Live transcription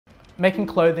Making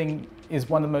clothing is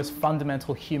one of the most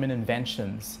fundamental human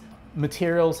inventions.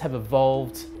 Materials have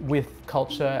evolved with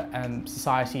culture and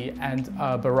society and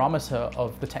are a barometer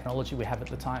of the technology we have at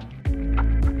the time.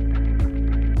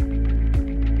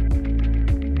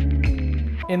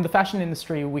 In the fashion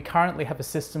industry, we currently have a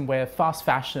system where fast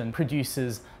fashion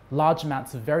produces large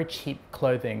amounts of very cheap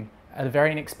clothing at a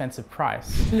very inexpensive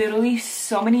price. Literally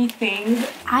so many things.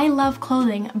 I love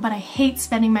clothing, but I hate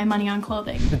spending my money on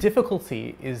clothing. The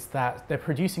difficulty is that they're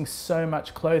producing so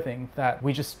much clothing that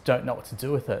we just don't know what to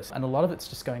do with it. And a lot of it's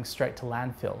just going straight to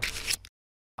landfill.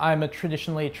 I'm a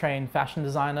traditionally trained fashion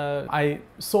designer. I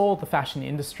saw the fashion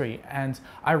industry and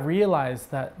I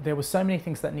realized that there were so many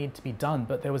things that needed to be done,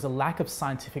 but there was a lack of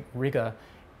scientific rigor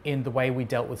in the way we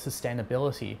dealt with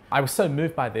sustainability. I was so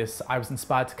moved by this, I was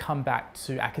inspired to come back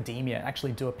to academia and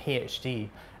actually do a PhD.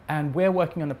 And we're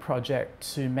working on a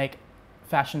project to make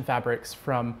fashion fabrics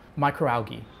from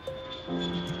microalgae.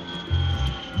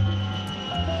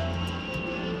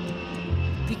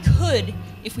 We could,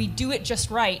 if we do it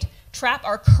just right, trap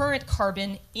our current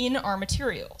carbon in our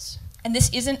materials. And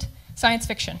this isn't science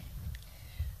fiction.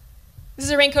 This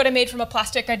is a raincoat I made from a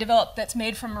plastic I developed that's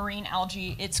made from marine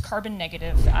algae. It's carbon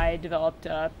negative. I developed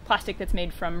a plastic that's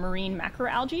made from marine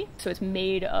macro-algae, so it's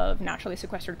made of naturally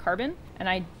sequestered carbon, and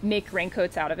I make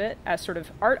raincoats out of it as sort of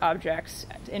art objects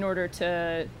in order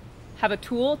to have a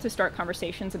tool to start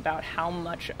conversations about how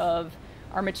much of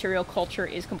our material culture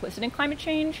is complicit in climate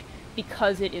change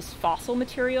because it is fossil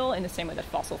material in the same way that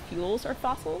fossil fuels are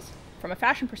fossils. From a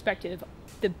fashion perspective,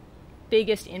 the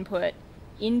biggest input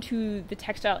into the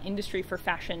textile industry for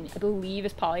fashion, I believe,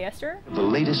 is polyester. The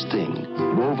latest thing,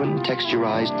 woven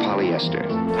texturized polyester.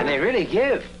 And they really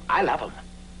give. I love them.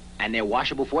 And they're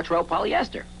washable 412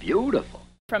 polyester. Beautiful.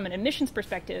 From an emissions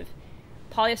perspective,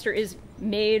 polyester is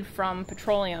made from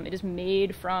petroleum. It is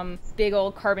made from big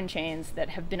old carbon chains that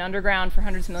have been underground for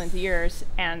hundreds of millions of years,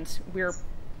 and we're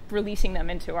releasing them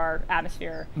into our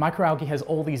atmosphere. Microalgae has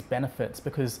all these benefits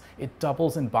because it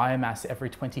doubles in biomass every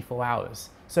 24 hours.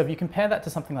 So if you compare that to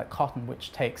something like cotton,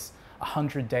 which takes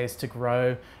 100 days to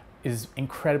grow, is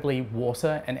incredibly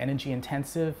water and energy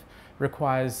intensive,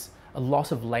 requires a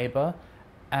lot of labor,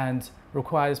 and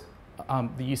requires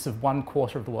the use of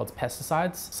 1/4 of the world's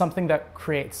pesticides. Something that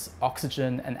creates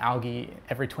oxygen and algae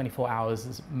every 24 hours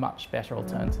is a much better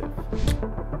alternative.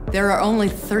 There are only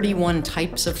 31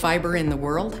 types of fiber in the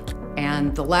world,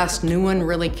 and the last new one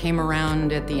really came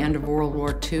around at the end of World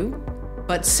War II.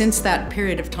 But since that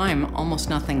period of time, almost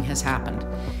nothing has happened.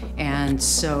 And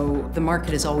so the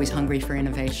market is always hungry for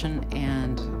innovation,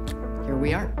 and here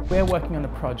we are. We're working on a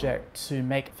project to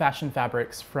make fashion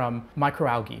fabrics from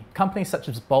microalgae. Companies such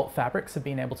as Bolt Fabrics have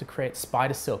been able to create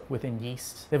spider silk within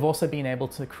yeast. They've also been able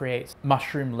to create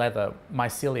mushroom leather,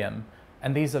 mycelium,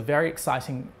 and these are very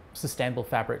exciting sustainable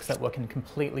fabrics that work in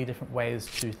completely different ways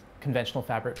to conventional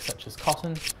fabrics such as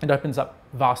cotton, and opens up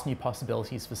vast new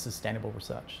possibilities for sustainable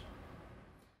research.